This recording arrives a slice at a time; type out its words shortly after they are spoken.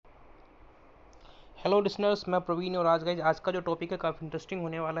Hello listeners, मैं प्रवीण और आज का जो टॉपिक है काफ़ी इंटरेस्टिंग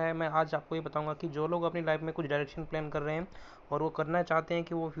होने वाला है। मैं आज आपको ये बताऊंगा कि जो लोग अपनी लाइफ में कुछ डायरेक्शन प्लान कर रहे हैं और वो करना चाहते हैं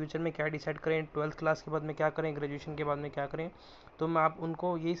कि वो फ्यूचर में क्या डिसाइड करें, ट्वेल्थ क्लास के बाद में क्या करें, ग्रेजुएशन के बाद में क्या करें, तो मैं आप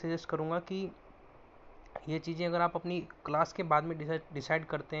उनको यही सजेस्ट करूँगा कि ये चीज़ें अगर आप अपनी क्लास के बाद में डिसाइड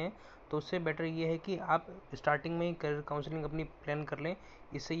करते हैं तो उससे बेटर ये है कि आप स्टार्टिंग में ही करियर काउंसलिंग अपनी प्लान कर लें।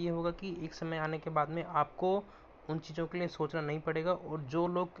 इससे ये होगा कि एक समय आने के बाद में आपको उन चीज़ों के लिए सोचना नहीं पड़ेगा। और जो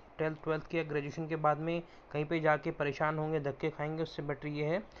लोग ट्वेल्थ के या ग्रेजुएशन के बाद में कहीं पे जाके परेशान होंगे, धक्के खाएंगे, उससे बेटर ये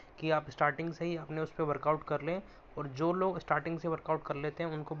है कि आप स्टार्टिंग से ही अपने उस पर वर्कआउट कर लें। और जो लोग स्टार्टिंग से वर्कआउट कर लेते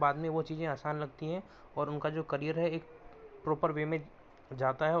हैं उनको बाद में वो चीज़ें आसान लगती हैं और उनका जो करियर है एक प्रॉपर वे में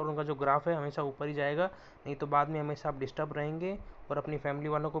जाता है और उनका जो ग्राफ है हमेशा ऊपर ही जाएगा। नहीं तो बाद में हमेशा आप डिस्टर्ब रहेंगे और अपनी फैमिली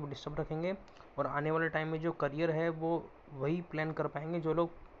वालों को भी डिस्टर्ब रखेंगे। और आने वाले टाइम में जो करियर है वो वही प्लान कर पाएंगे जो लोग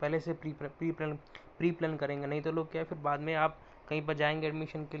पहले से प्री प्लान करेंगे। नहीं तो लोग क्या है, फिर बाद में आप कहीं पर जाएंगे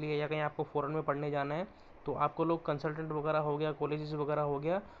एडमिशन के लिए या कहीं आपको फ़ॉरेन में पढ़ने जाना है तो आपको लोग कंसल्टेंट वगैरह हो गया, कॉलेजेस वगैरह हो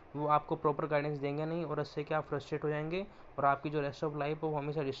गया, वो आपको प्रॉपर गाइडेंस देंगे नहीं और इससे क्या आप फ्रस्ट्रेट हो जाएंगे और आपकी जो रेस्ट ऑफ लाइफ है वो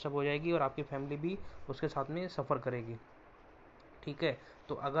हमेशा डिस्टर्ब हो जाएगी और आपकी फैमिली भी उसके साथ में सफ़र करेगी। ठीक है।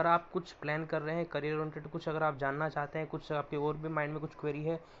 तो अगर आप कुछ प्लान कर रहे हैं करियर ओरिएंटेड, कुछ अगर आप जानना चाहते हैं, कुछ आपके और भी माइंड में कुछ क्वेरी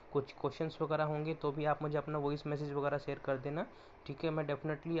है, कुछ क्वेश्चंस वगैरह होंगे तो भी आप मुझे अपना वॉइस मैसेज वगैरह शेयर कर देना। ठीक है, मैं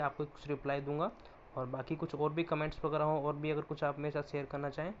डेफिनेटली आपको कुछ रिप्लाई दूंगा। और बाकी कुछ और भी कमेंट्स वगैरह हो और भी अगर कुछ आप मेरे साथ शेयर करना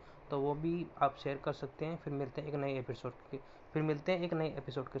चाहें तो वो भी आप शेयर कर सकते हैं। फिर मिलते हैं एक नए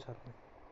एपिसोड के साथ में।